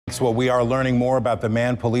Well, we are learning more about the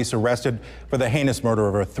man police arrested for the heinous murder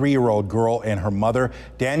of a 3-year-old girl and her mother.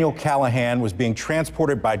 Daniel Callihan was being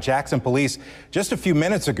transported by Jackson police just a few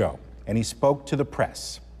minutes ago, and he spoke to the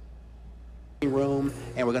press. Room,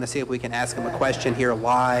 and we're going to see if we can ask him a question here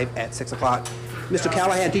live at 6 o'clock. Mr.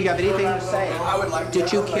 Callihan, do you have anything to say?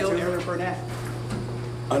 Did you kill Aaron Burnett?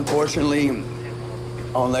 Unfortunately,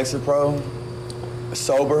 on Lexapro,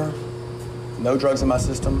 sober, no drugs in my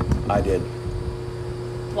system, I did.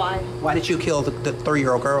 Why? Why did you kill the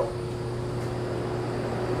 3-year-old girl?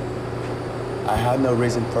 I have no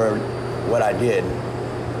reason for what I did.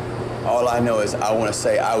 All I know is I want to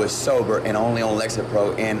say I was sober and only on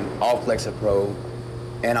Lexapro and off Lexapro,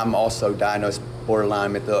 and I'm also diagnosed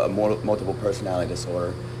borderline with a multiple personality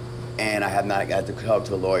disorder, and I have not got to talk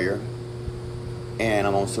to a lawyer, and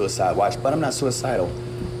I'm on suicide watch, but I'm not suicidal.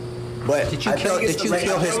 But did you kill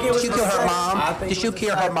her mom? Did you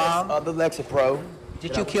kill her mom? The Lexapro.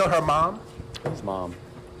 Did you kill her mom? His mom.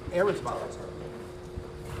 Aaron's mom.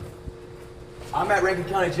 I'm at Rankin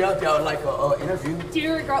County Jail if y'all would like an interview. Do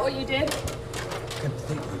you regret what you did?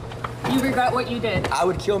 Completely. You regret what you did? I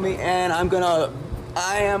would kill me, and I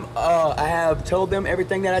have told them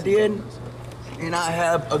everything that I did, and I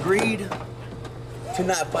have agreed to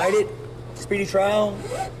not fight it, speedy trial,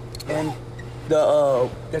 and the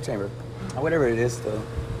death chamber, whatever it is.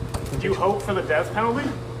 Did you hope for the death penalty?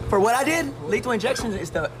 For what I did, lethal injection is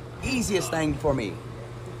the easiest thing for me.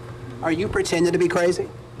 Are you pretending to be crazy?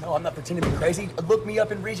 No, I'm not pretending to be crazy. Look me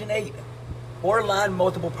up in Region 8. Borderline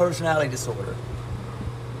multiple personality disorder.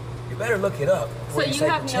 You better look it up before you say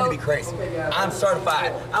pretend to be crazy. I'm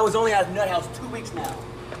certified. I was only out of Nut House 2 weeks now.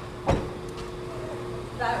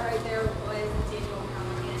 That right there was Daniel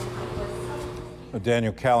Callihan.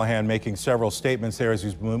 Daniel Callihan making several statements there as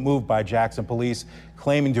he's moved by Jackson police,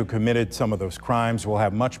 claiming to have committed some of those crimes. We'll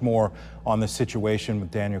have much more on the situation with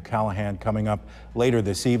Daniel Callihan coming up later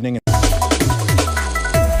this evening.